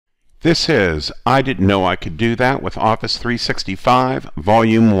This is I Didn't Know I Could Do That with Office 365,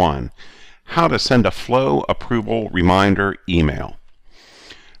 Volume 1, How to Send a Flow Approval Reminder Email.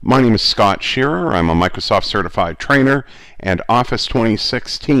 My name is Scott Shearer. I'm a Microsoft Certified Trainer and Office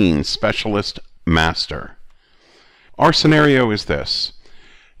 2016 Specialist Master. Our scenario is this.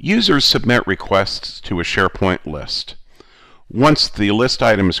 Users submit requests to a SharePoint list. Once the list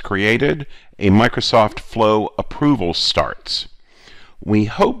item is created, a Microsoft Flow approval starts. We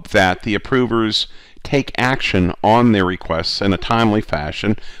hope that the approvers take action on their requests in a timely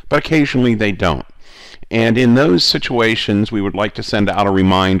fashion, but occasionally they don't. And in those situations, we would like to send out a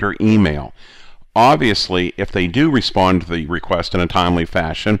reminder email. Obviously, if they do respond to the request in a timely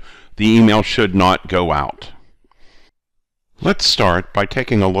fashion, the email should not go out. Let's start by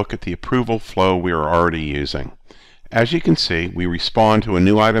taking a look at the approval flow we are already using. As you can see, we respond to a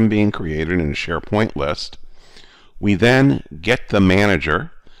new item being created in a SharePoint list. We then get the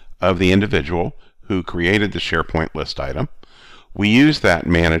manager of the individual who created the SharePoint list item. We use that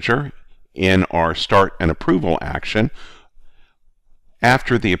manager in our start an approval action.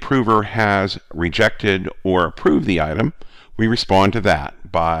 After the approver has rejected or approved the item, we respond to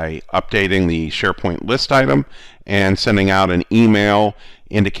that by updating the SharePoint list item and sending out an email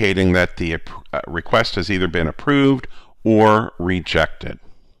indicating that the request has either been approved or rejected.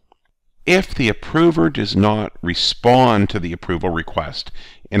 If the approver does not respond to the approval request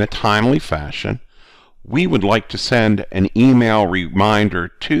in a timely fashion, we would like to send an email reminder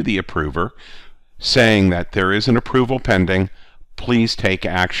to the approver saying that there is an approval pending. Please take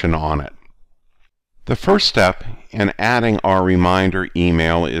action on it. The first step in adding our reminder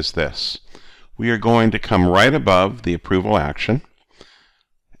email is this. We are going to come right above the approval action,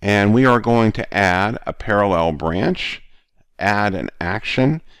 and we are going to add a parallel branch, add an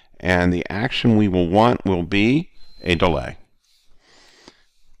action, and the action we will want will be a delay.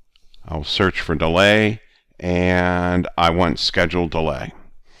 I'll search for delay, and I want scheduled delay.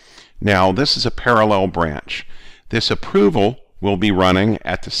 Now, this is a parallel branch. This approval will be running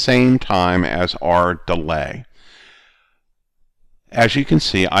at the same time as our delay. As you can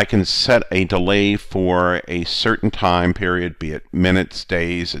see, I can set a delay for a certain time period, be it minutes,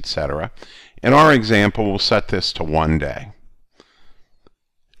 days, etc. In our example, we'll set this to 1 day.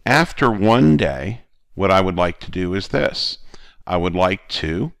 After 1 day, what I would like to do is this. I would like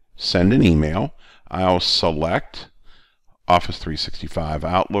to send an email. I'll select Office 365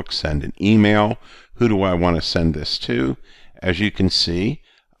 Outlook, send an email. Who do I want to send this to? As you can see,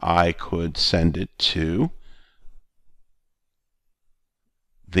 I could send it to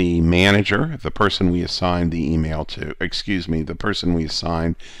the manager, the person we assigned the email to, the person we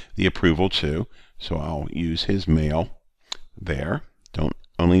assigned the approval to. So I'll use his mail there.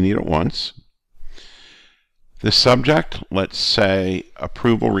 Only need it once. The subject, let's say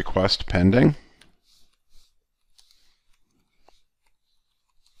approval request pending.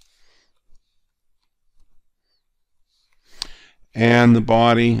 And the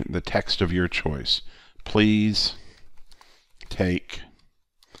body, the text of your choice. Please take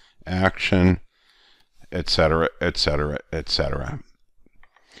action, etc., etc., etc.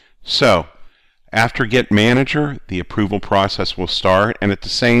 So, after Get Manager, the approval process will start, and at the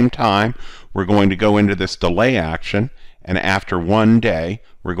same time, we're going to go into this delay action, and after 1 day,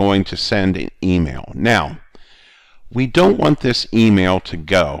 we're going to send an email. Now, we don't want this email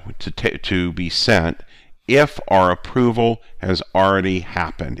to be sent if our approval has already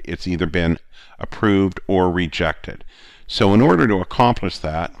happened. It's either been approved or rejected. So in order to accomplish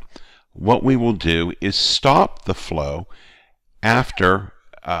that, what we will do is stop the flow after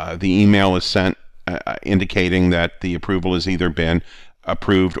the email is sent indicating that the approval has either been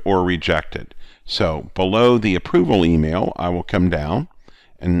approved or rejected. So below the approval email, I will come down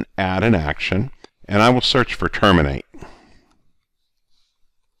and add an action, and I will search for terminate.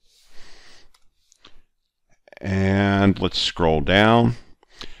 And let's scroll down.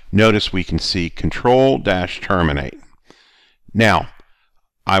 Notice we can see Control-Terminate. Now,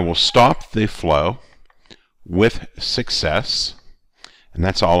 I will stop the flow with success. And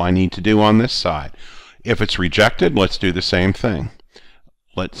that's all I need to do on this side. If it's rejected, let's do the same thing.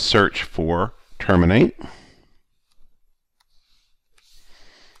 Let's search for terminate.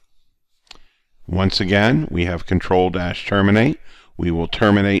 Once again, we have Control-Terminate. We will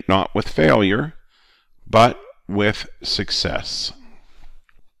terminate not with failure, but with success.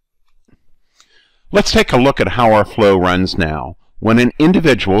 Let's take a look at how our flow runs now. When an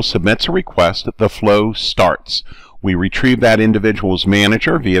individual submits a request, the flow starts. We retrieve that individual's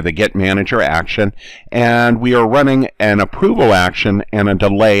manager via the Get Manager action, and we are running an approval action and a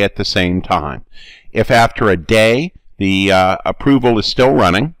delay at the same time. If after a day the approval is still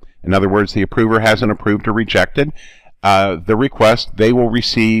running, in other words, the approver hasn't approved or rejected the request, they will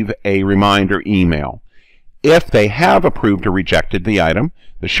receive a reminder email. If they have approved or rejected the item,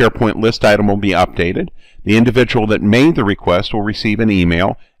 the SharePoint list item will be updated. The individual that made the request will receive an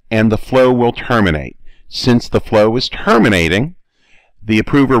email, and the flow will terminate. Since the flow is terminating, the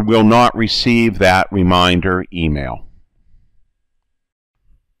approver will not receive that reminder email.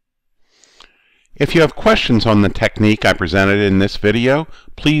 If you have questions on the technique I presented in this video,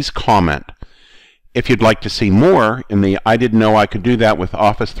 please comment. If you'd like to see more in the I Didn't Know I Could Do That with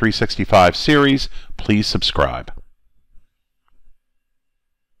Office 365 series, please subscribe.